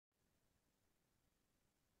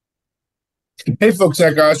Hey folks,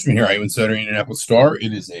 Zach Osterman here. I'm Insider Indianapolis Star.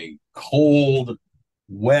 It is a cold,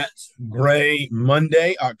 wet, gray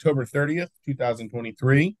Monday, October 30th,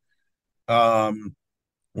 2023. Um,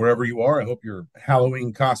 Wherever you are, I hope your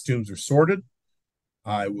Halloween costumes are sorted.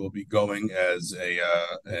 I will be going as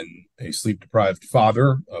a sleep deprived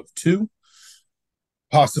father of two,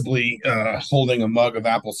 possibly holding a mug of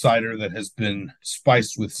apple cider that has been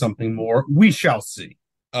spiced with something more. We shall see.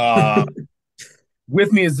 Uh,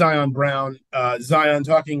 With me is Zion Brown. Zion,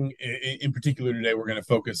 talking in particular today, we're going to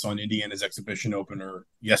focus on Indiana's exhibition opener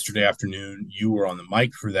yesterday afternoon. You were on the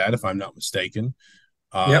mic for that, if I'm not mistaken.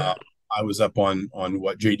 Uh, Yep. I was up on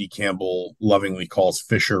what J.D. Campbell lovingly calls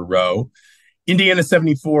Fisher Row. Indiana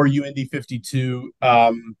 74, UIndy 52.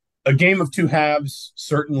 A game of two halves,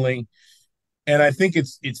 certainly. And I think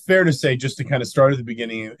it's fair to say, just to kind of start at the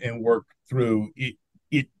beginning and work through it,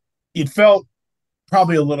 it, it felt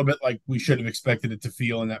probably a little bit like we should have expected it to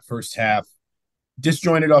feel in that first half.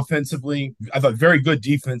 Disjointed offensively. I thought very good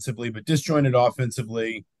defensively, but disjointed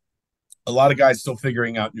offensively. A lot of guys still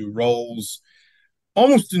figuring out new roles.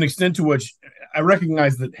 Almost to an extent to which I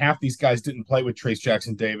recognize that half these guys didn't play with Trace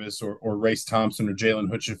Jackson Davis or Race Thompson or Jalen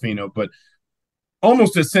Hood-Schifino, but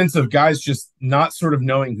almost a sense of guys just not sort of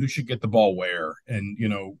knowing who should get the ball where, and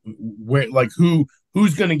where, like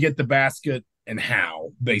who's going to get the basket and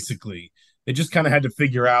how. Basically, they just kind of had to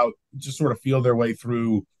figure out, just sort of feel their way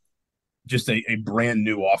through just a brand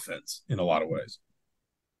new offense in a lot of ways.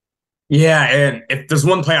 Yeah, and if there's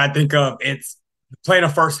one play I think of, it's the play in the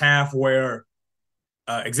first half where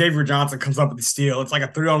Xavier Johnson comes up with the steal. It's like a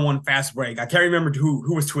 3-on-1 fast break. I can't remember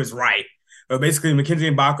who was to his right, but basically Mackenzie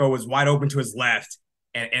Mbako was wide open to his left,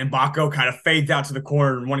 and Mbako kind of fades out to the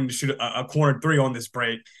corner, wanting to shoot a corner three on this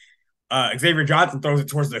break. Xavier Johnson throws it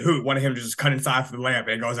towards the hoop, wanted him to just cut inside for the layup, and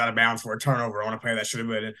it goes out of bounds for a turnover on a play that should have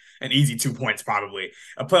been an easy 2 points, probably.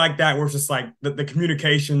 A play like that where it's just like the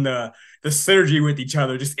communication, the synergy with each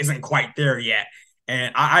other just isn't quite there yet.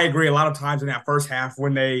 And I agree. A lot of times in that first half,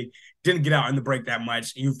 when they didn't get out in the break that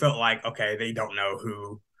much, you felt like, okay, they don't know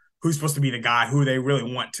who's supposed to be the guy, who they really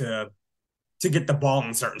want to get the ball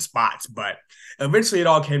in certain spots. But eventually it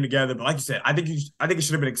all came together. But like you said, I think it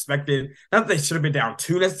should have been expected. Not that they should have been down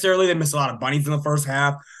two necessarily. They missed a lot of bunnies in the first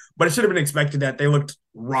half, but it should have been expected that they looked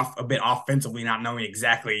rough a bit offensively, not knowing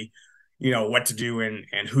exactly, what to do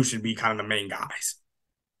and who should be kind of the main guys.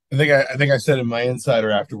 I think I said in my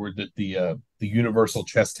insider afterward that the universal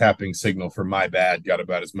chest tapping signal for my bad got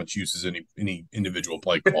about as much use as any individual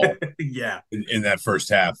play call Yeah. in that first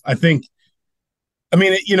half. I mean,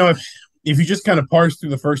 if you just kind of parse through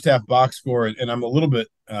the first half box score, and I'm a little bit,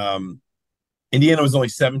 Indiana was only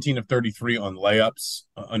 17 of 33 on layups.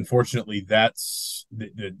 Unfortunately, that's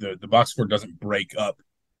the box score doesn't break up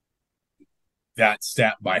that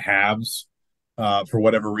stat by halves. For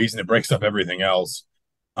whatever reason, it breaks up everything else.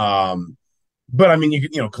 Um, but I mean,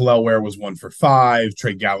 Kalel Ware was 1 for 5,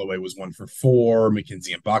 Trey Galloway was 1 for 4,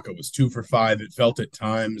 Mackenzie Mbaka was 2 for 5. It felt at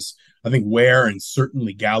times, I think Ware and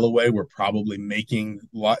certainly Galloway were probably making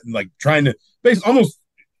like trying to almost,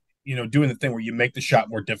 doing the thing where you make the shot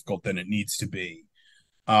more difficult than it needs to be.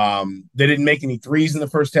 They didn't make any threes in the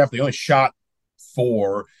first half. They only shot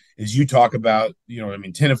four, as you talk about.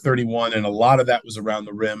 10 of 31, and a lot of that was around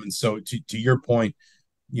the rim. And so, to your point,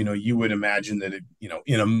 you would imagine that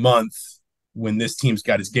in a month, when this team's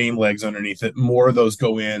got his game legs underneath it, more of those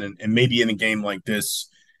go in, and maybe in a game like this,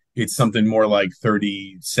 it's something more like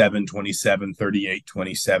 37-27,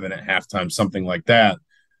 38-27 at halftime, something like that.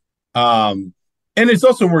 And it's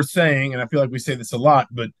also worth saying, and I feel like we say this a lot,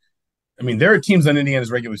 but I mean, there are teams on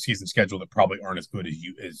Indiana's regular season schedule that probably aren't as good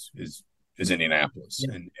as Indianapolis.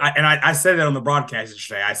 Yeah. And I said that on the broadcast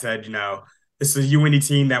yesterday. I said, this is a UIndy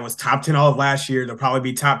team that was top 10 all of last year. They'll probably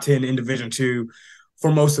be top 10 in Division Two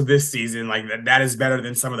for most of this season. Like that is better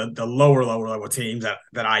than some of the lower level teams that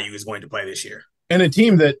IU is going to play this year. a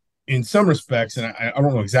team that, in some respects, and I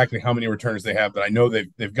don't know exactly how many returners they have, but I know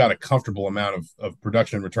they've got a comfortable amount of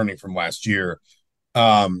production returning from last year.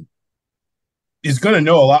 Um, is going to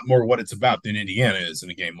know a lot more what it's about than Indiana is in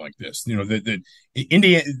a game like this.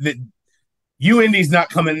 UIndy's not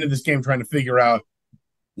coming into this game trying to figure out,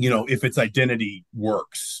 if its identity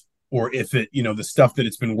works, or if it, the stuff that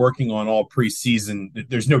it's been working on all preseason,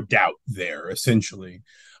 there's no doubt there, essentially.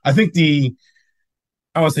 I think I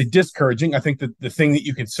want to say discouraging. I think that the thing that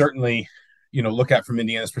you can certainly, look at from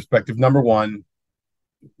Indiana's perspective, number one,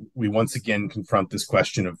 we once again confront this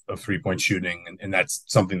question of 3-point shooting, and that's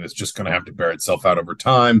something that's just going to have to bear itself out over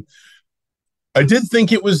time. I did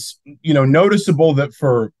think it was, noticeable that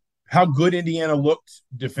for how good Indiana looked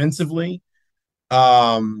defensively,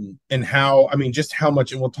 And how, I mean, just how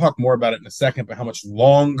much, and we'll talk more about it in a second, but how much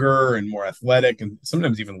longer and more athletic and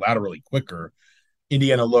sometimes even laterally quicker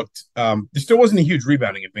Indiana looked. There still wasn't a huge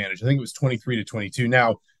rebounding advantage. I think it was 23-22.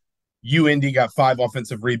 Now, UIndy got 5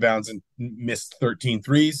 offensive rebounds and missed 13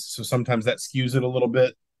 threes. So sometimes that skews it a little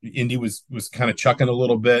bit. Indy was kind of chucking a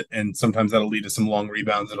little bit, and sometimes that'll lead to some long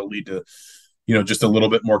rebounds. That'll lead to, just a little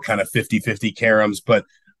bit more kind of 50-50 caroms. But,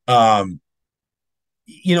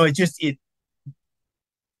 it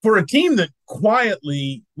for a team that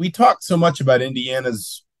quietly, we talked so much about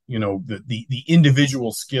Indiana's, the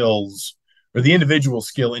individual skills or the individual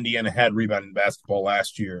skill Indiana had rebounding basketball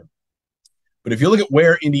last year. But if you look at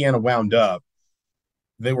where Indiana wound up,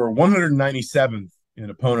 they were 197th in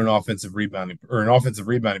opponent offensive rebounding or an offensive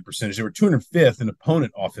rebounding percentage. They were 205th in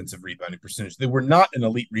opponent offensive rebounding percentage. They were not an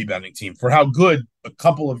elite rebounding team for how good a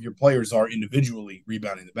couple of your players are individually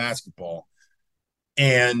rebounding the basketball.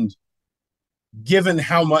 And given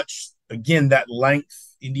how much, again, that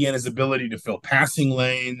length, Indiana's ability to fill passing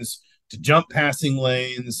lanes, to jump passing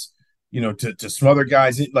lanes, to smother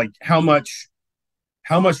guys, like how much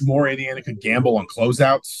more Indiana could gamble on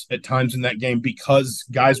closeouts at times in that game because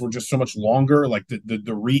guys were just so much longer. Like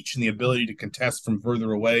the reach and the ability to contest from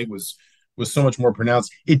further away was so much more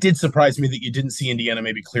pronounced. It did surprise me that you didn't see Indiana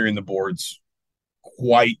maybe clearing the boards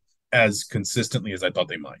quite as consistently as I thought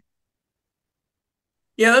they might.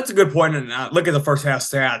 Yeah, that's a good point. And look at the first half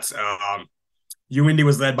stats. UIndy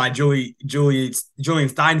was led by Julian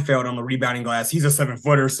Steinfeld on the rebounding glass. He's a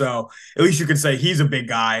 7-footer, so at least you could say he's a big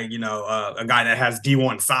guy, a guy that has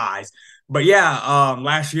D1 size. But yeah,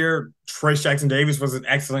 last year, Trayce Jackson-Davis was an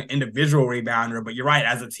excellent individual rebounder. But you're right,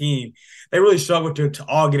 as a team, they really struggled to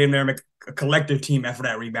all get in there and make a collective team effort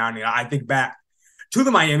at rebounding. I think back to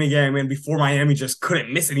the Miami game, and before Miami just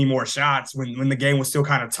couldn't miss any more shots when the game was still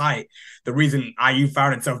kind of tight. The reason IU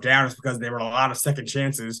found itself down is because there were a lot of second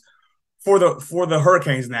chances for the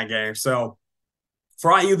Hurricanes in that game. So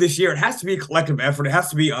for IU this year, it has to be a collective effort. It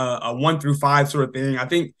has to be a 1 through 5 sort of thing. I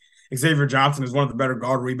think Xavier Johnson is one of the better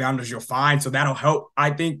guard rebounders you'll find, so that'll help,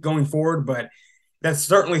 I think, going forward. But that's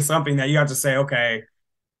certainly something that you have to say, okay,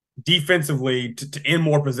 defensively, to end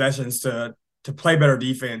more possessions, to play better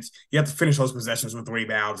defense, you have to finish those possessions with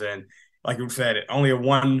rebounds. And like you said, only a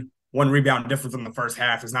one rebound difference in the first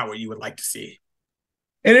half is not what you would like to see.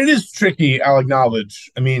 And it is tricky, I'll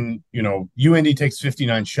acknowledge. I mean, UIndy takes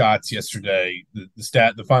 59 shots yesterday.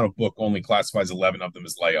 The final book only classifies 11 of them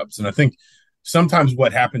as layups. And I think sometimes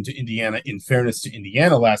what happened to Indiana, in fairness to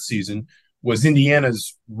Indiana last season, was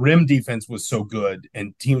Indiana's rim defense was so good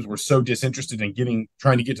and teams were so disinterested in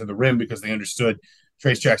trying to get to the rim because they understood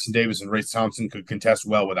Trayce Jackson-Davis and Race Thompson could contest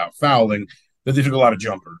well without fouling, that they took a lot of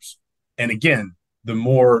jumpers. And again, the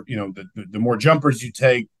more, the more jumpers you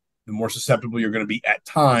take, the more susceptible you're going to be at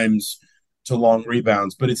times to long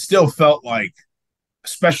rebounds. But it still felt like,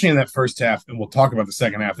 especially in that first half, and we'll talk about the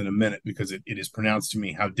second half in a minute because it is pronounced to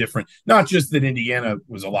me how different, not just that Indiana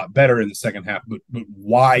was a lot better in the second half, but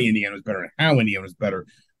why Indiana was better and how Indiana was better.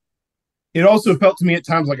 It also felt to me at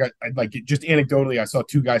times like just anecdotally, I saw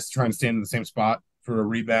two guys trying to stand in the same spot for a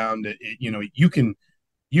rebound. You can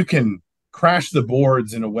crash the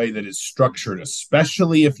boards in a way that is structured,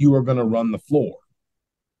 especially if you are going to run the floor.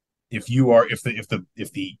 If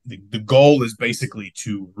the goal is basically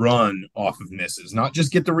to run off of misses, not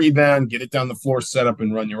just get the rebound, get it down the floor, set up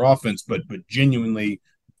and run your offense, but genuinely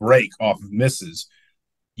break off of misses.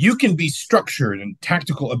 You can be structured and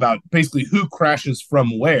tactical about basically who crashes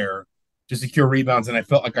from where to secure rebounds. And I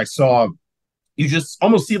felt like I saw, you just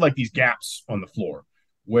almost see like these gaps on the floor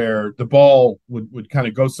where the ball would kind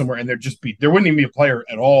of go somewhere and there wouldn't even be a player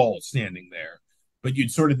at all standing there. But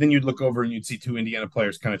you'd look over and you'd see two Indiana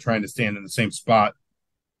players kind of trying to stand in the same spot,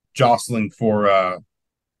 jostling for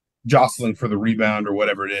the rebound or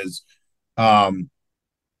whatever it is.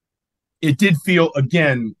 It did feel,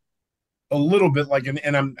 again, a little bit like,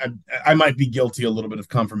 and I might be guilty a little bit of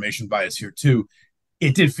confirmation bias here too.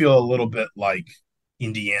 It did feel a little bit like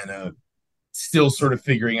Indiana still sort of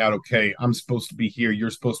figuring out, okay, I'm supposed to be here,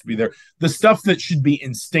 you're supposed to be there. The stuff that should be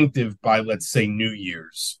instinctive by, let's say, New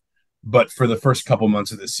Year's, but for the first couple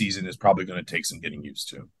months of this season is probably going to take some getting used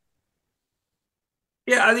to.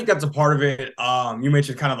 Yeah, I think that's a part of it. You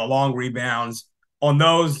mentioned kind of the long rebounds. On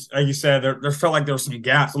those, like you said, there felt like there were some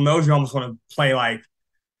gaps. On those, you almost want to play like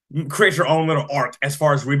create your own little arc as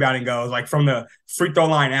far as rebounding goes, like from the free throw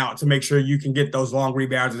line out to make sure you can get those long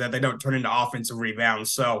rebounds and that they don't turn into offensive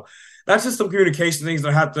rebounds. So that's just some communication things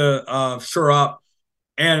that have to shore up.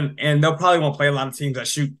 And they'll probably won't play a lot of teams that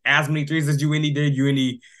shoot as many threes as UIndy did.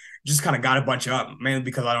 UIndy just kind of got a bunch up, mainly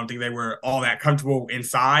because I don't think they were all that comfortable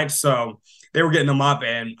inside. So they were getting them up.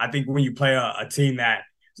 And I think when you play a team that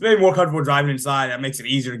is maybe more comfortable driving inside, that makes it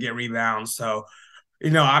easier to get rebounds. So,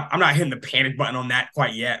 I'm not hitting the panic button on that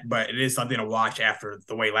quite yet, but it is something to watch after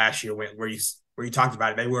the way last year went, where you talked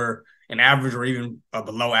about it. They were an average or even a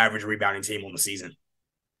below average rebounding team on the season.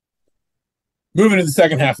 Moving to the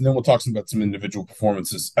second half, and then we'll talk about some individual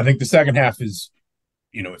performances. I think the second half is,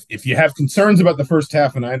 if you have concerns about the first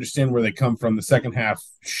half, and I understand where they come from, the second half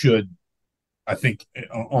should, I think,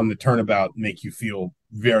 on the turnabout, make you feel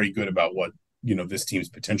very good about what, this team's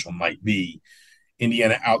potential might be.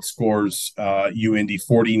 Indiana outscores UIndy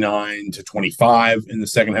 49-25 in the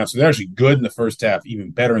second half. So they're actually good in the first half,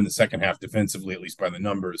 even better in the second half defensively, at least by the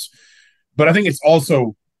numbers. But I think it's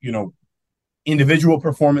also, individual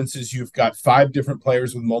performances. You've got 5 different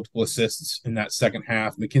players with multiple assists in that second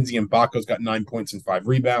half. Mackenzie Mbako's got 9 points and 5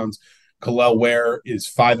 rebounds. Kalel Ware is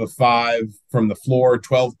 5 of 5 from the floor,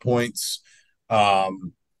 12 points.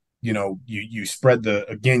 You spread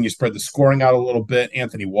the scoring out a little bit.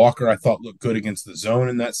 Anthony Walker, I thought, looked good against the zone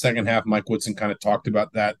in that second half. Mike Woodson kind of talked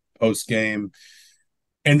about that post game.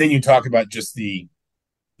 And then you talk about just the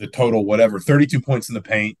total, 32 points in the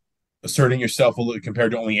paint, asserting yourself a little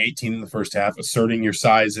compared to only 18 in the first half, asserting your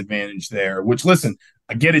size advantage there, which, listen,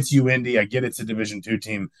 I get it's UIndy, I get it's a Division II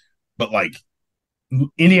team, but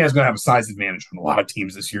Indiana's going to have a size advantage from a lot of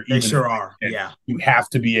teams this year. They sure are. Yeah. You have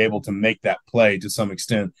to be able to make that play to some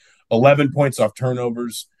extent. 11 points off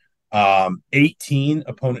turnovers, 18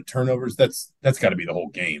 opponent turnovers. That's got to be the whole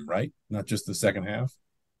game, right? Not just the second half.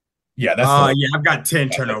 Yeah, I've got 10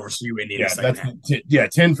 turnovers for UIndy in the second half.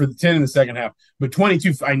 10 in the second half. But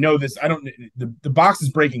 22, I know this. I don't. The box is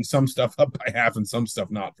breaking some stuff up by half and some stuff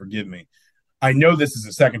not. Forgive me. I know this is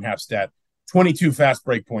a second half stat. 22 fast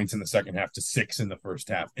break points in the second half to 6 in the first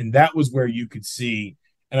half. And that was where you could see,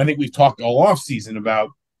 and I think we've talked all off season about,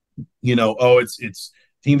 it's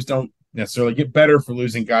teams don't necessarily get better for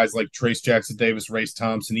losing guys like Trace Jackson Davis, Race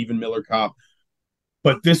Thompson, even Miller Kopp.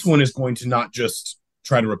 But this one is going to not just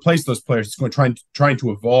try to replace those players. It's going to trying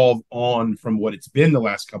to evolve on from what it's been the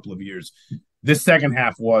last couple of years. This second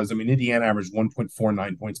half was, Indiana averaged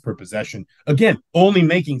 1.49 points per possession. Again, only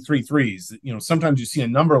making 3 threes. Sometimes you see a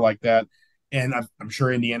number like that, and I'm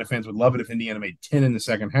sure Indiana fans would love it if Indiana made 10 in the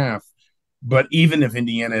second half. But even if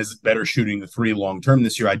Indiana is better shooting the 3 long term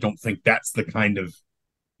this year, I don't think that's the kind of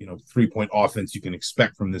 3-point offense you can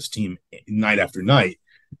expect from this team night after night.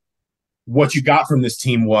 What you got from this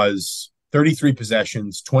team was 33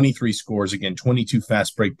 possessions, 23 scores, again, 22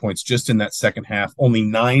 fast break points just in that second half. Only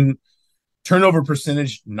 9 turnover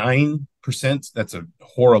percentage, 9%. That's a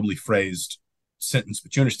horribly phrased sentence,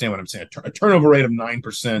 but you understand what I'm saying. A turnover rate of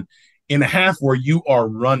 9% in a half where you are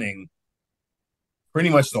running pretty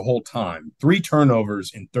much the whole time. 3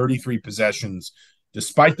 turnovers in 33 possessions,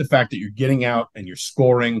 despite the fact that you're getting out and you're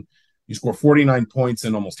scoring. You score 49 points,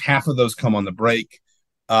 and almost half of those come on the break.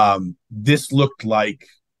 This looked like,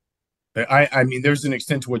 there's an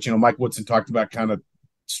extent to which, Mike Woodson talked about kind of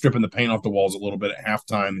stripping the paint off the walls a little bit at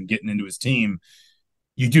halftime and getting into his team.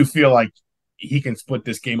 You do feel like he can split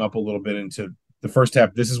this game up a little bit into the first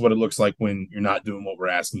half. This is what it looks like when you're not doing what we're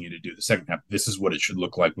asking you to do. The second half, this is what it should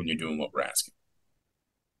look like when you're doing what we're asking.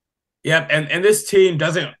 Yep, and this team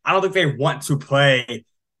I don't think they want to play,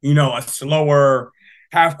 a slower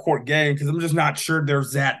half-court game, because I'm just not sure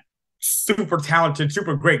there's that super talented,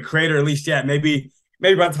 super great creator, at least yet. Maybe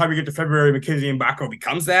by the time we get to February, Mackenzie Mbako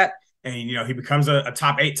becomes that, and, he becomes a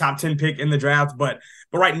top 8, top 10 pick in the draft. But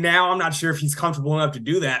right now, I'm not sure if he's comfortable enough to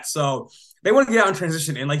do that. So they want to get out in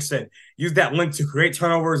transition and, like I said, use that length to create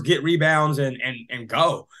turnovers, get rebounds, and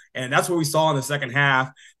go. And that's what we saw in the second half.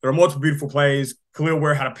 There were multiple beautiful plays. Khalil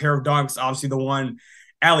Ware had a pair of dunks. Obviously, the one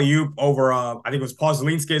alley-oop over, I think it was Paul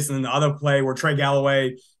Zelinskis, and then the other play where Trey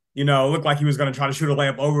Galloway, looked like he was going to try to shoot a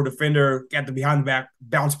layup over a defender, got the behind-the-back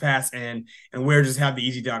bounce pass, and Ware just had the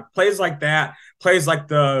easy dunk. Plays like that, plays like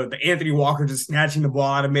the Anthony Walker just snatching the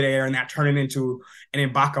ball out of midair and that turning into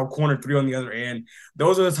an Mbako corner 3 on the other end.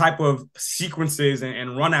 Those are the type of sequences and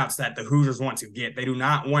runouts that the Hoosiers want to get. They do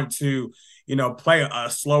not want to play a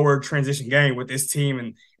slower transition game with this team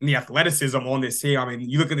and the athleticism on this team.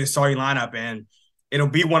 You look at this starting lineup, and it'll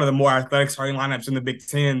be one of the more athletic starting lineups in the Big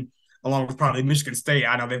Ten, along with probably Michigan State.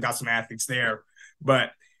 I know they've got some athletes there,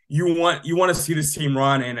 but you want to see this team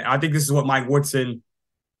run, and I think this is what Mike Woodson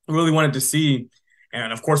really wanted to see.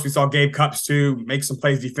 And, of course, we saw Gabe Cupps, too, make some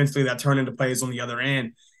plays defensively that turn into plays on the other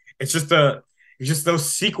end. It's just those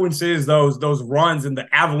sequences, those runs and the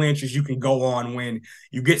avalanches you can go on when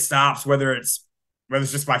you get stops, whether it's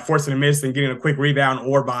just by forcing a miss and getting a quick rebound,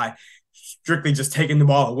 or by strictly just taking the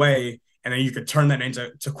ball away, and then you could turn that into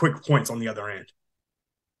quick points on the other end.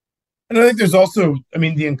 And I think there's also, I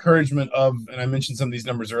mean, the encouragement of, and I mentioned some of these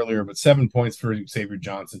numbers earlier, but 7 points for Xavier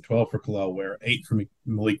Johnson, 12 for Kalel Ware, 8 for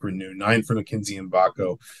Malik Renew, 9 for McKenzie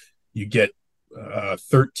Mbako. You get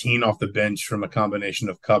 13 off the bench from a combination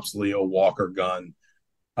of Cups, Leo, Walker, Gunn.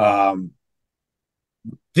 Um,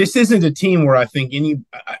 this isn't a team where I think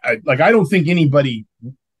I don't think anybody,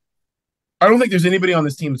 I don't think there's anybody on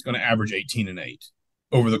this team that's going to average 18 and 8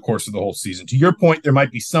 over the course of the whole season. To your point, there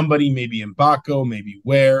might be somebody, maybe Mbako, maybe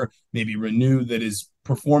Ware, maybe Renew, that is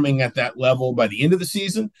performing at that level by the end of the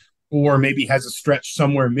season, or maybe has a stretch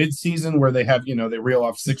somewhere mid-season where they have, they reel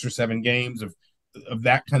off 6 or 7 games of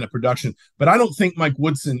that kind of production. But I don't think Mike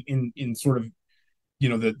Woodson in sort of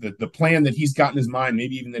the plan that he's got in his mind,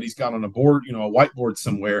 maybe even that he's got on a board, a whiteboard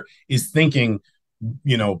somewhere, is thinking,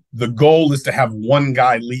 the goal is to have one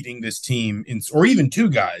guy leading this team or even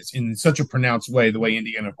two guys in such a pronounced way, the way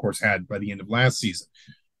Indiana, of course, had by the end of last season.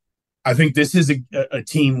 I think this is a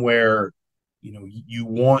team where, you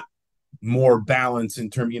want more balance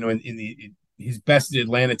in terms, his best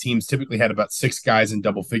Atlanta teams typically had about 6 guys in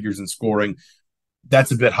double figures in scoring.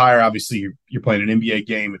 That's a bit higher. Obviously, you're playing an NBA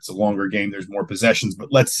game. It's a longer game. There's more possessions.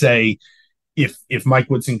 But let's say if Mike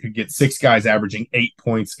Woodson could get 6 guys averaging 8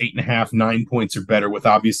 points, 8.5, 9 points or better, with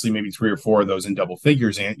obviously maybe 3 or 4 of those in double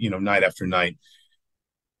figures, and night after night,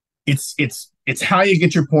 it's how you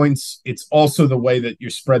get your points. It's also the way that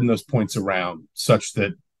you're spreading those points around, such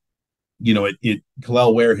that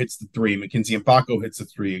Kalel Ware hits the three, McKenzie Mbako hits a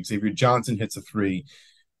three, Xavier Johnson hits a three.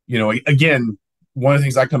 Again, one of the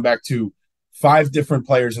things I come back to, 5 different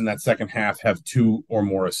players in that second half have 2 or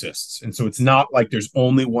more assists. And so it's not like there's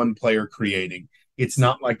only one player creating. It's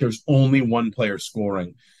not like there's only one player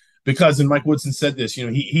scoring. Because, and Mike Woodson said this,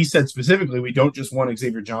 he said specifically, we don't just want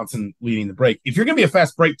Xavier Johnson leading the break. If you're going to be a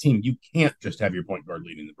fast break team, you can't just have your point guard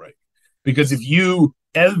leading the break. Because if you,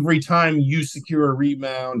 every time you secure a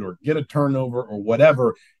rebound or get a turnover or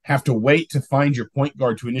whatever, have to wait to find your point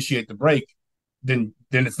guard to initiate the break, then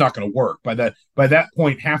it's not going to work. By that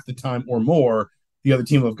point, half the time or more, the other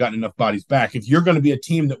team will have gotten enough bodies back. If you're going to be a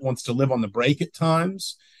team that wants to live on the break at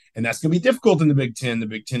times, and that's going to be difficult in the Big Ten. The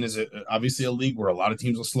Big Ten is obviously a league where a lot of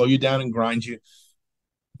teams will slow you down and grind you.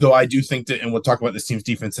 Though I do think that, and we'll talk about this team's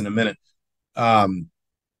defense in a minute,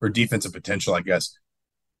 or defensive potential, I guess.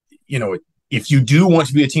 If you do want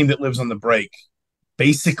to be a team that lives on the break,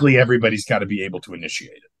 basically everybody's got to be able to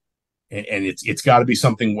initiate it. And it's got to be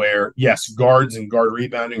something where, yes, guards and guard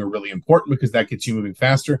rebounding are really important because that gets you moving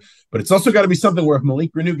faster. But it's also got to be something where if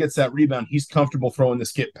Malik Renew gets that rebound, he's comfortable throwing the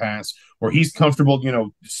skip pass, or he's comfortable,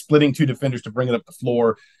 splitting 2 defenders to bring it up the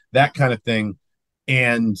floor, that kind of thing.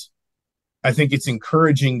 And I think it's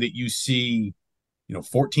encouraging that you see,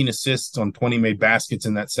 14 assists on 20 made baskets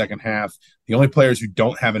in that second half. The only players who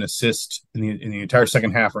don't have an assist in the entire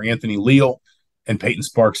second half are Anthony Leal and Peyton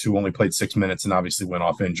Sparks, who only played 6 minutes and obviously went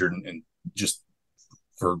off injured. And just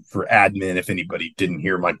for admin, if anybody didn't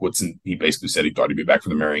hear Mike Woodson, he basically said he thought he'd be back for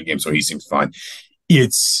the Marion game, so he seems fine.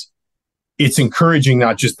 It's encouraging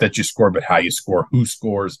not just that you score, but how you score, who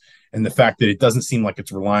scores, and the fact that it doesn't seem like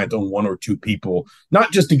it's reliant on 1 or 2 people,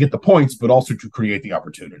 not just to get the points, but also to create the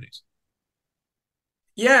opportunities.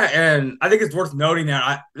 Yeah, and I think it's worth noting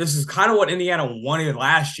that this is kind of what Indiana wanted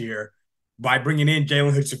last year by bringing in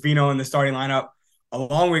Jalen Hood-Schifino in the starting lineup,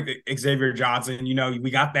 along with Xavier Johnson. We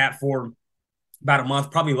got that for about a month,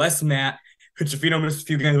 probably less than that. Hood-Schifino missed a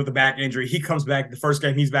few games with a back injury. He comes back. The first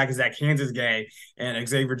game he's back is that Kansas game, and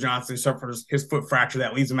Xavier Johnson suffers his foot fracture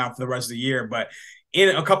that leaves him out for the rest of the year. But in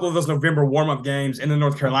a couple of those November warm-up games, in the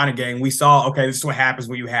North Carolina game, we saw, okay, this is what happens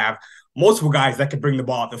when you have multiple guys that can bring the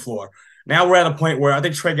ball up the floor. Now we're at a point where I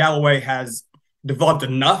think Trey Galloway has developed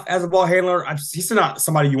enough as a ball handler. He's not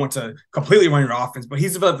somebody you want to completely run your offense, but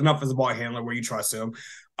he's developed enough as a ball handler where you trust him.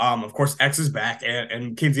 Of course, X is back,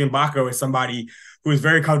 and Kinsey Mbako is somebody who is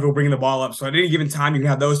very comfortable bringing the ball up. So at any given time, you can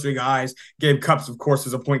have those 3 guys. Gabe Cupps, of course,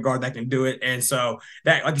 is a point guard that can do it. And so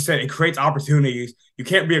that, like you said, it creates opportunities. You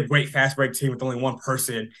can't be a great fast break team with only one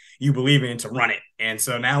person you believe in to run it. And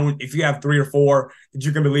so now if you have 3 or 4 that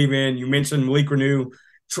you can believe in, you mentioned Malik Renew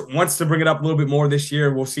wants to bring it up a little bit more this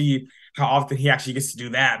year. We'll see how often he actually gets to do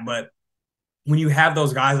that. But when you have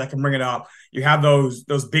those guys that can bring it up, you have those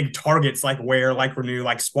big targets like Ware, like Renew,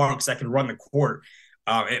 like Sparks that can run the court.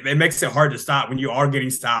 It makes it hard to stop when you are getting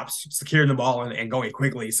stops, securing the ball and going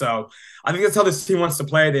quickly. So I think that's how this team wants to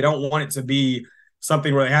play. They don't want it to be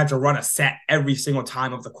something where they have to run a set every single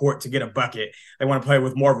time of the court to get a bucket. They want to play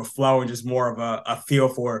with more of a flow and just more of a feel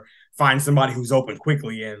for find somebody who's open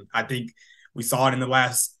quickly. And I think we saw it in the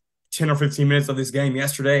last 10 or 15 minutes of this game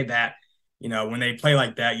yesterday that, when they play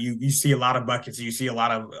like that, you see a lot of buckets. You see a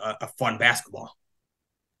lot of fun basketball.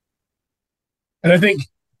 And I think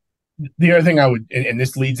The other thing I would, and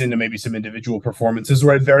this leads into maybe some individual performances,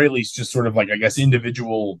 or at very least just sort of like, I guess,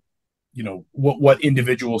 individual, what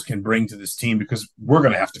individuals can bring to this team, because we're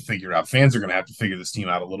going to have to figure out, fans are going to have to figure this team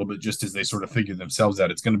out a little bit, just as they sort of figure themselves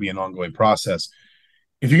out. It's going to be an ongoing process.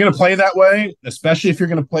 If you're going to play that way, especially if you're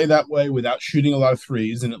going to play that way without shooting a lot of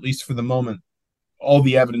threes, and at least for the moment, all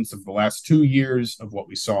the evidence of the last 2 years of what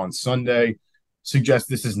we saw on Sunday suggests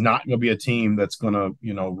this is not going to be a team that's going to,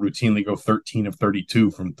 routinely go 13 of 32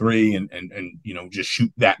 from three and just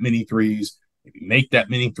shoot that many threes, maybe make that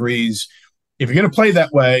many threes. If you're going to play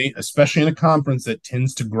that way, especially in a conference that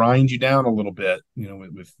tends to grind you down a little bit,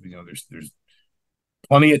 there's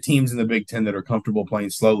plenty of teams in the Big Ten that are comfortable playing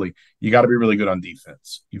slowly. You got to be really good on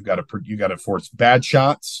defense. You got to force bad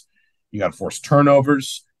shots. You got to force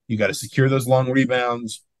turnovers. You got to secure those long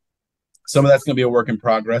rebounds. Some of that's going to be a work in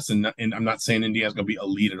progress, and I'm not saying Indiana's going to be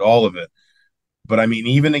elite at all of it, but I mean,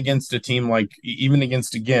 even against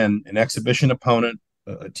again an exhibition opponent,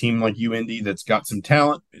 a team like UIndy that's got some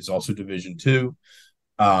talent, is also Division II.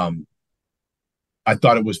 I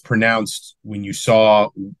thought it was pronounced when you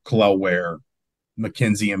saw Kalel Ware,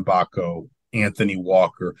 Mackenzie Mbako, Anthony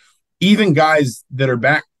Walker, even guys that are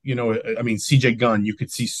back. I mean, CJ Gunn. You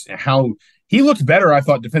could see how he looked better, I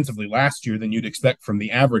thought, defensively last year than you'd expect from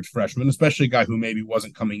the average freshman, especially a guy who maybe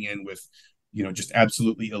wasn't coming in with, just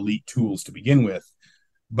absolutely elite tools to begin with.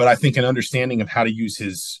 But I think an understanding of how to use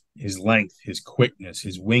his length, his quickness,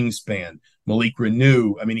 his wingspan. Malik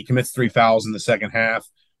Renew, I mean, he commits 3 fouls in the second half,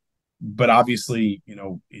 but obviously,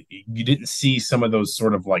 you didn't see some of those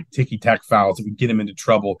sort of like ticky-tack fouls that would get him into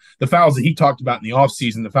trouble. The fouls that he talked about in the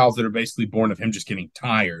offseason, the fouls that are basically born of him just getting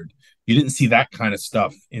tired. You didn't see that kind of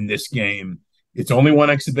stuff in this game. It's only one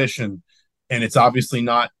exhibition, and it's obviously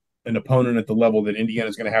not an opponent at the level that Indiana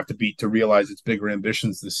is going to have to beat to realize its bigger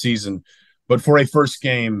ambitions this season. But for a first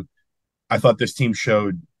game, I thought this team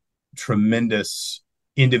showed tremendous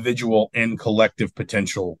individual and collective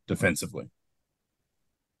potential defensively.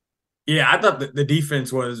 Yeah, I thought the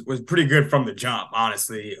defense was pretty good from the jump,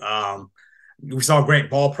 honestly. We saw great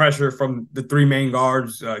ball pressure from the three main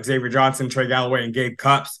guards, Xavier Johnson, Trey Galloway, and Gabe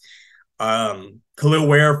Cupps. Kalel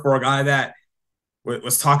Ware, for a guy that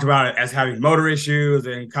was talked about as having motor issues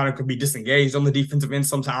and kind of could be disengaged on the defensive end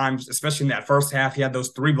sometimes, especially in that first half. He had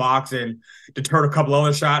those 3 blocks and deterred a couple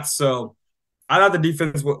other shots. So I thought the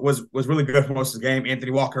defense was really good for most of the game.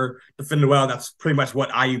 Anthony Walker defended well. That's pretty much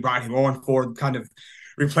what IU brought him on for, kind of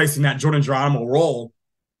replacing that Jordan Geronimo role.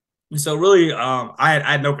 And so really, I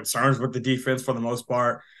had no concerns with the defense for the most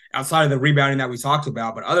part, outside of the rebounding that we talked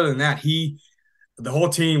about. But other than that, the whole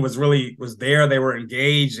team was there. They were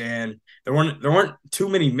engaged, and there weren't too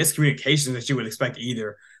many miscommunications that you would expect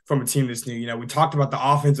either from a team this new. We talked about the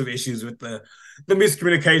offensive issues with the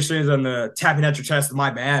miscommunications and the tapping at your chest,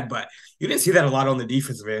 my bad, but you didn't see that a lot on the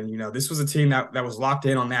defensive end. This was a team that was locked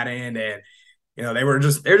in on that end, and they're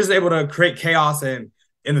just able to create chaos. And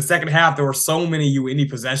in the second half, there were so many UIndy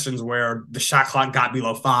possessions where the shot clock got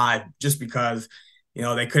below 5 just because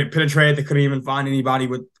they couldn't penetrate. They couldn't even find anybody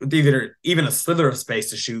with even a slither of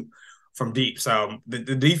space to shoot from deep. So the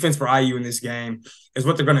defense for IU in this game is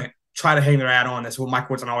what they're going to try to hang their hat on. That's what Mike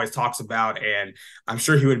Woodson always talks about, and I'm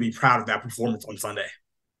sure he would be proud of that performance on Sunday.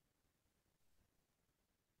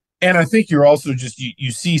 And I think you're also just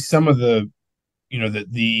you see some of the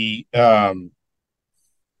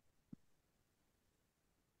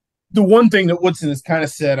the one thing that Woodson has kind of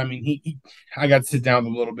said. I mean, I got to sit down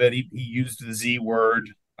with him a little bit. He used the Z word.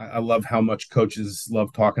 I love how much coaches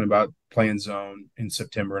love talking about playing zone in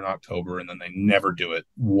September and October, and then they never do it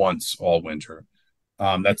once all winter.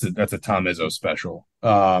 That's a Tom Izzo special.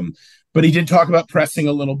 But he did talk about pressing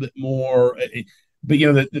a little bit more. But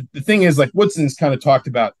the thing is, like, Woodson's kind of talked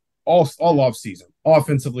about all off season.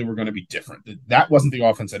 Offensively, we're going to be different. That wasn't the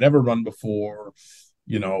offense I'd ever run before.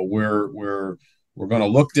 We're going to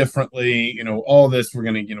look differently. All this, we're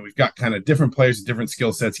going to, we've got kind of different players, different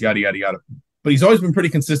skill sets, yada, yada, yada. But he's always been pretty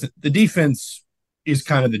consistent. The defense is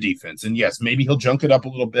kind of the defense. And yes, maybe he'll junk it up a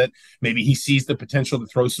little bit. Maybe he sees the potential to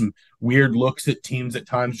throw some weird looks at teams at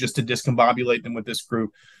times just to discombobulate them with this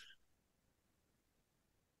group.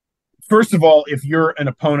 First of all, if you're an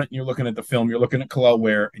opponent and you're looking at the film, you're looking at Kalel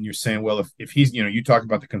Ware and you're saying, well, if he's, you talk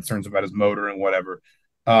about the concerns about his motor and whatever.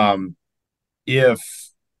 If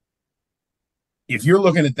you're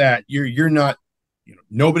looking at that, you're not,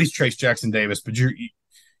 nobody's Trace Jackson Davis, but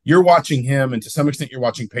you're watching him, and to some extent you're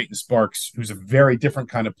watching Peyton Sparks, who's a very different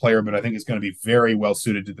kind of player, but I think is going to be very well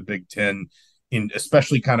suited to the Big Ten, and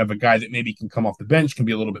especially kind of a guy that maybe can come off the bench, can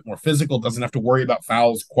be a little bit more physical, doesn't have to worry about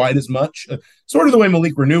fouls quite as much, sort of the way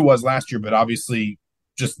Malik Renew was last year, but obviously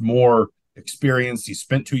just more experienced. He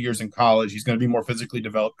spent 2 years in college. He's going to be more physically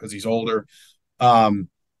developed because he's older. Um,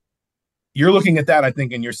 you're looking at that, I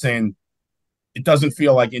think, and you're saying it doesn't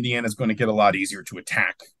feel like Indiana's going to get a lot easier to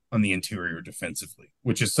attack on the interior defensively,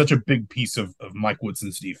 which is such a big piece of Mike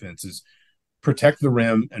Woodson's defense is protect the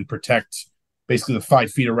rim and protect basically the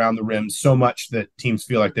 5 feet around the rim so much that teams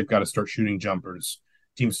feel like they've got to start shooting jumpers.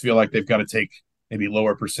 Teams feel like they've got to take maybe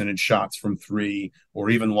lower percentage shots from three or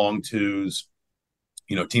even long twos.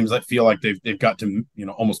 Teams that feel like they've got to,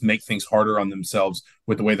 almost make things harder on themselves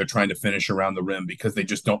with the way they're trying to finish around the rim because they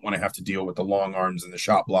just don't want to have to deal with the long arms and the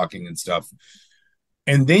shot blocking and stuff.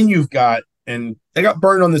 And then and they got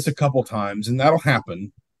burned on this a couple times, and that'll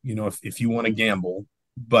happen, if you want to gamble.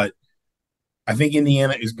 But I think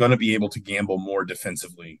Indiana is going to be able to gamble more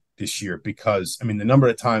defensively this year because, I mean, the number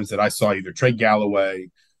of times that I saw either Trey Galloway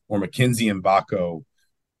or Mackenzie Mbako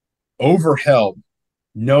overhelp,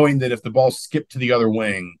 knowing that if the ball skipped to the other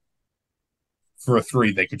wing for a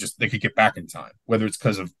three, they could get back in time, whether it's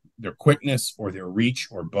because of their quickness or their reach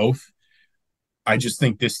or both. I just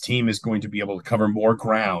think this team is going to be able to cover more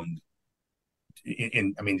ground.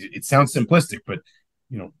 I mean, it sounds simplistic, but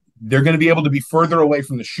they're going to be able to be further away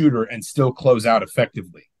from the shooter and still close out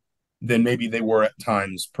effectively than maybe they were at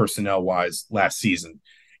times personnel wise last season.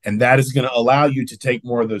 And that is going to allow you to take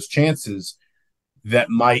more of those chances that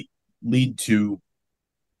might lead to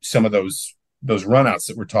some of those runouts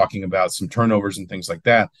that we're talking about, some turnovers and things like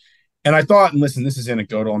that. And I thought, and listen, this is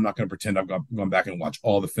anecdotal. I'm not going to pretend I've gone back and watched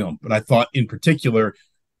all the film, but I thought in particular,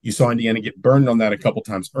 you saw Indiana get burned on that a couple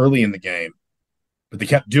times early in the game, but they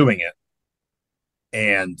kept doing it.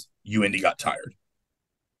 And UIndy got tired.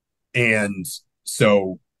 And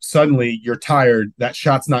so suddenly you're tired. That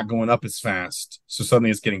shot's not going up as fast. So suddenly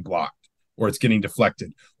it's getting blocked or it's getting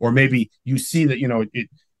deflected. Or maybe you see that,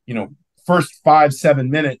 first 5-7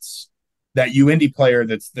 minutes, that UIndy player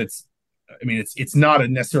that's I mean, it's not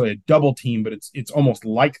necessarily a double team, but it's almost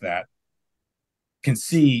like that. Can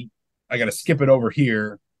see I got to skip it over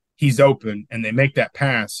here. He's open, and they make that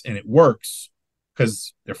pass, and it works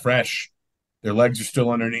because they're fresh. Their legs are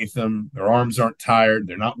still underneath them. Their arms aren't tired.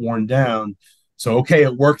 They're not worn down. So, okay,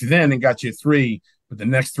 it worked then and got you three, but the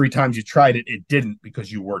next 3 times you tried it, it didn't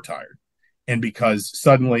because you were tired. And because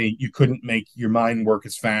suddenly you couldn't make your mind work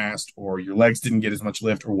as fast or your legs didn't get as much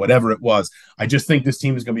lift or whatever it was. I just think this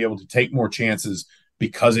team is going to be able to take more chances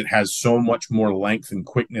because it has so much more length and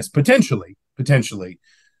quickness, potentially,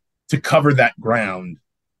 to cover that ground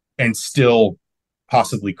and still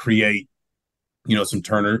possibly create, some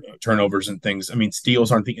turnovers and things. I mean,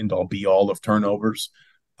 steals aren't the end all be all of turnovers,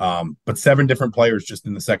 but 7 different players just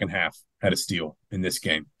in the second half had a steal in this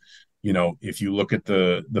game. If you look at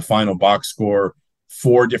the final box score,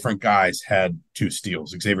 4 different guys had 2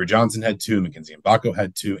 steals. Xavier Johnson had 2, Mackenzie Mbako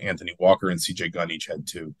had 2, Anthony Walker and CJ Gunn each had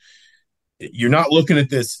 2. You're not looking at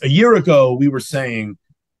this. A year ago, we were saying,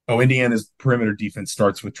 Indiana's perimeter defense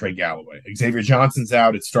starts with Trey Galloway. Xavier Johnson's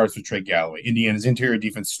out, it starts with Trey Galloway. Indiana's interior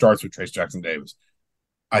defense starts with Trace Jackson Davis.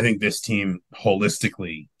 I think this team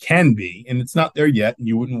holistically can be, and it's not there yet, and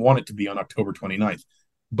you wouldn't want it to be on October 29th,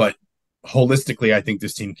 but holistically, I think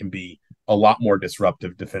this team can be a lot more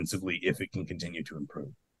disruptive defensively if it can continue to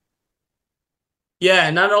improve. Yeah,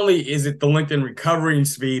 and not only is it the length and recovering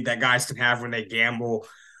speed that guys can have when they gamble,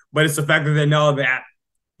 but it's the fact that they know that,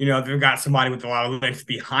 they've got somebody with a lot of length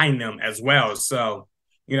behind them as well. So,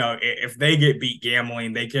 if they get beat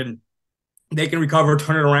gambling, they can recover,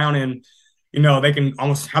 turn it around, and, they can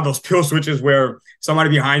almost have those kill switches where somebody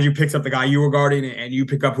behind you picks up the guy you were guarding and you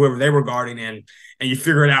pick up whoever they were guarding and you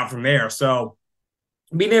figure it out from there. So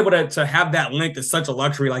being able to have that length is such a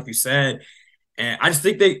luxury, like you said. And I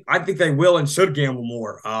think they will and should gamble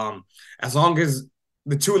more. As long as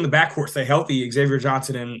the 2 in the backcourt stay healthy, Xavier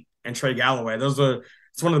Johnson and Trey Galloway.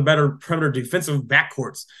 It's one of the better perimeter defensive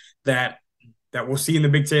backcourts that we'll see in the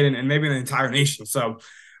Big Ten and maybe in the entire nation. So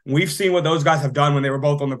we've seen what those guys have done when they were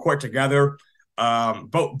both on the court together.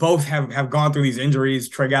 Both have gone through these injuries.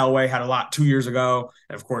 Trey Galloway had a lot 2 years ago,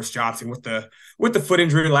 and of course Johnson with the foot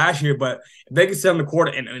injury last year. But if they can sit on the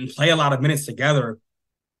court and play a lot of minutes together,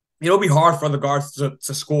 it'll be hard for the guards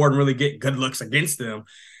to score and really get good looks against them.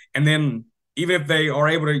 And then even if they are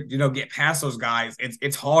able to, get past those guys,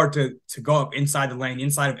 it's hard to go up inside the lane,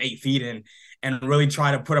 inside of 8 feet, and really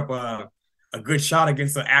try to put up a good shot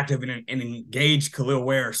against the active and engaged Khalil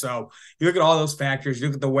Ware. So you look at all those factors, you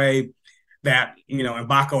look at the way that,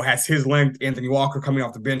 Mbako has his length, Anthony Walker coming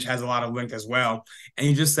off the bench has a lot of length as well. And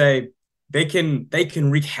you just say they can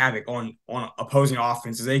wreak havoc on opposing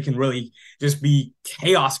offenses. They can really just be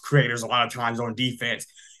chaos creators a lot of times on defense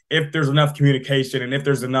if there's enough communication and if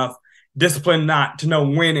there's enough discipline not to know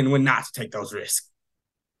when and when not to take those risks.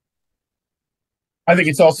 I think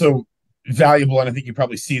it's also valuable, and I think you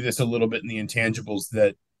probably see this a little bit in the intangibles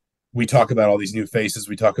that we talk about all these new faces.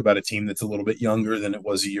 We talk about a team that's a little bit younger than it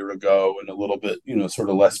was a year ago and a little bit, sort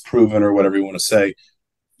of less proven or whatever you want to say.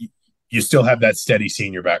 You still have that steady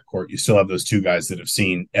senior backcourt. You still have those two guys that have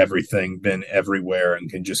seen everything, been everywhere, and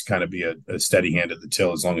can just kind of be a steady hand at the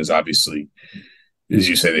till as long as, obviously, as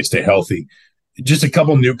you say, they stay healthy. Just a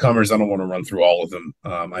couple newcomers. I don't want to run through all of them.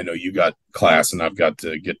 I know you got class, and I've got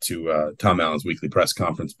to get to Tom Allen's weekly press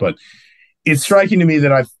conference, but it's striking to me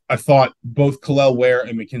that I thought both Kalel Ware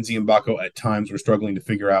and Mackenzie Mbako at times were struggling to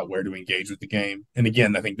figure out where to engage with the game. And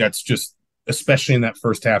again, I think that's just, especially in that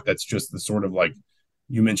first half, that's just the sort of like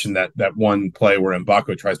you mentioned that one play where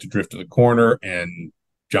Mbako tries to drift to the corner and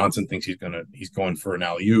Johnson thinks he's going for an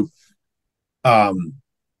alley oop. Um,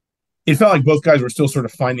 it felt like both guys were still sort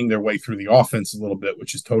of finding their way through the offense a little bit,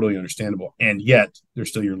 which is totally understandable. And yet they're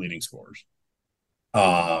still your leading scorers.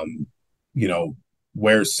 Um, you know,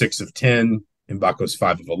 Ware's 6 of 10, Mbako's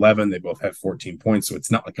 5 of 11. They both have 14 points, so it's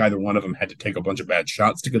not like either one of them had to take a bunch of bad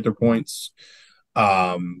shots to get their points.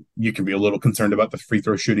 You can be a little concerned about the free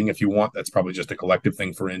throw shooting if you want. That's probably just a collective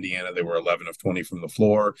thing for Indiana. They were 11 of 20 from the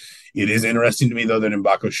floor. It is interesting to me, though, that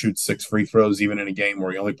Mbako shoots 6 free throws, even in a game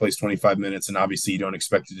where he only plays 25 minutes. And obviously, you don't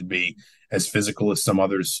expect it to be as physical as some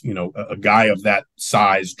others. A guy of that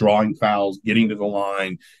size, drawing fouls, getting to the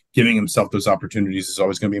line, giving himself those opportunities is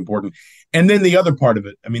always going to be important. And then the other part of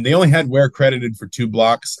it, I mean, they only had Ware credited for 2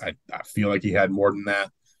 blocks. I feel like he had more than that.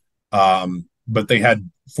 But they had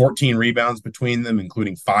 14 rebounds between them,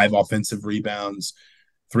 including 5 offensive rebounds,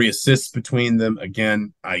 3 assists between them.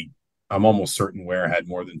 Again, I'm almost certain Ware had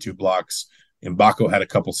more than 2 blocks. Mbako had a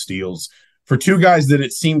couple steals. For 2 guys that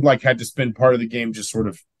it seemed like had to spend part of the game just sort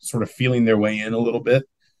of feeling their way in a little bit,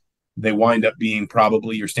 they wind up being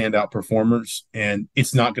probably your standout performers. And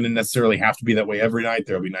it's not going to necessarily have to be that way every night.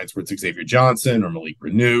 There'll be nights where it's Xavier Johnson or Malik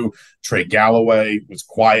Renew. Trey Galloway was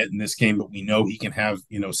quiet in this game, but we know he can have,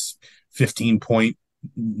 15 point,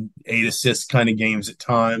 8 assists kind of games at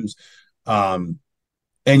times. And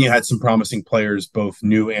you had some promising players, both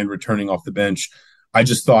new and returning off the bench. I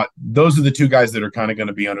just thought those are the 2 guys that are kind of going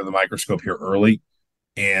to be under the microscope here early.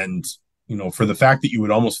 And, for the fact that you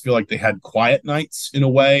would almost feel like they had quiet nights in a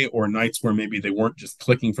way, or nights where maybe they weren't just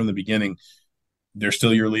clicking from the beginning, they're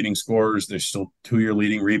still your leading scorers. They're still 2 your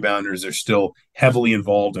leading rebounders. They're still heavily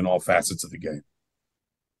involved in all facets of the game.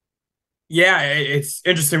 Yeah, it's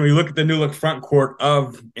interesting when you look at the new look front court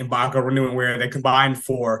of Mbako, Renew, and Ware. They combined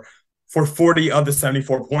for 40 of the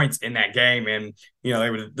 74 points in that game, and they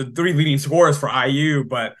were the 3 leading scorers for IU.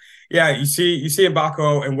 But yeah, you see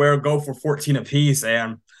Mbako and Ware go for 14 apiece,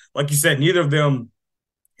 and like you said, neither of them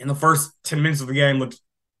in the first 10 minutes of the game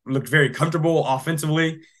looked very comfortable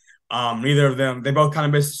offensively. Neither of them, they both kind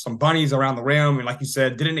of missed some bunnies around the rim, and like you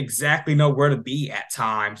said, didn't exactly know where to be at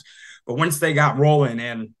times. But once they got rolling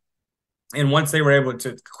and once they were able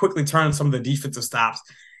to quickly turn some of the defensive stops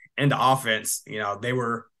into offense, they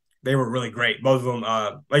were really great. Both of them,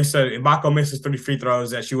 like you said, Mbako misses 30 free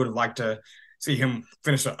throws that you would have liked to see him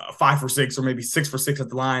finish a 5 for 6 or maybe 6 for 6 at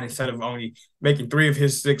the line instead of only making 3 of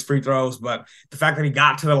his 6 free throws. But the fact that he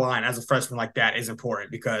got to the line as a freshman like that is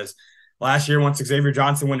important, because last year, once Xavier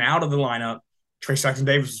Johnson went out of the lineup, Trey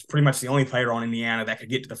Jackson-Davis was pretty much the only player on Indiana that could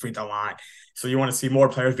get to the free throw line. So you want to see more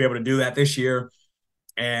players be able to do that this year.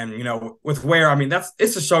 And, with Ware, I mean,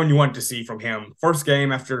 it's a showing you want to see from him. First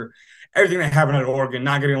game after everything that happened at Oregon,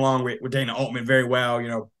 not getting along with Dana Altman very well,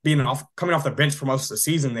 coming off the bench for most of the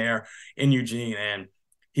season there in Eugene. And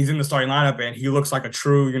he's in the starting lineup, and he looks like a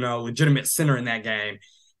true, legitimate center in that game.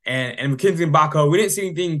 And Mackenzie Mbako, we didn't see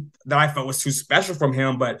anything that I felt was too special from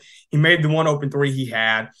him, but he made the one open 3 he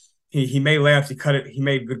had. He made layups, he cut it, he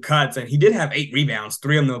made good cuts, and he did have 8 rebounds,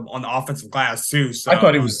 3 on the offensive glass too. So I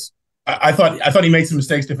thought it was I thought he made some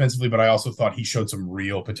mistakes defensively, but I also thought he showed some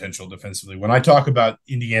real potential defensively. When I talk about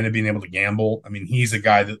Indiana being able to gamble, I mean, he's a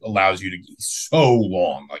guy that allows you to be so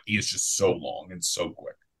long. Like, he is just so long and so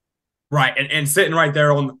quick. Right. And sitting right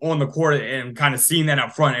there on the court and kind of seeing that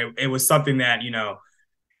up front, it was something that,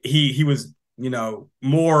 he was,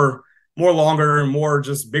 more longer and more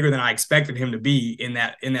just bigger than I expected him to be in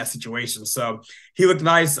that situation. So he looked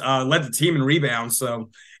nice, led the team in rebounds. So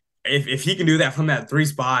if he can do that from that 3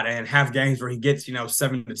 spot and have games where he gets,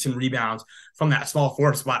 7 to 10 rebounds from that small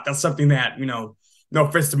forward spot, that's something that, no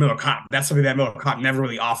offense to Miller Kopp, that's something that Miller Kopp never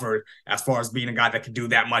really offered as far as being a guy that could do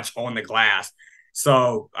that much on the glass.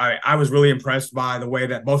 So I was really impressed by the way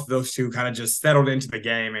that both of those 2 kind of just settled into the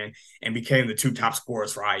game and became the 2 top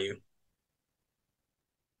scorers for IU.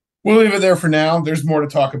 We'll leave it there for now. There's more to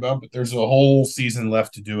talk about, but there's a whole season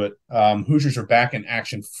left to do it. Hoosiers are back in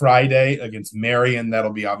action Friday against Marion.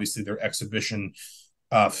 That'll be obviously their exhibition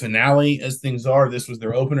finale, as things are. This was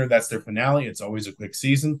their opener. That's their finale. It's always a quick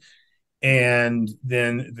season. And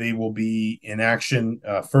then they will be in action,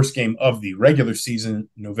 first game of the regular season,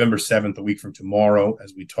 November 7th, a week from tomorrow,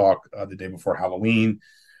 as we talk the day before Halloween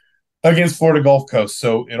against Florida Gulf Coast.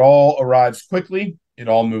 So it all arrives quickly. It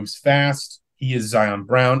all moves fast. He is Zion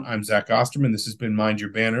Brown. I'm Zach Osterman. This has been Mind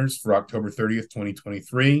Your Banners for October 30th,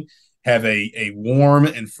 2023. Have a warm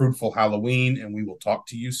and fruitful Halloween, and we will talk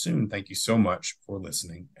to you soon. Thank you so much for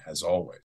listening, as always.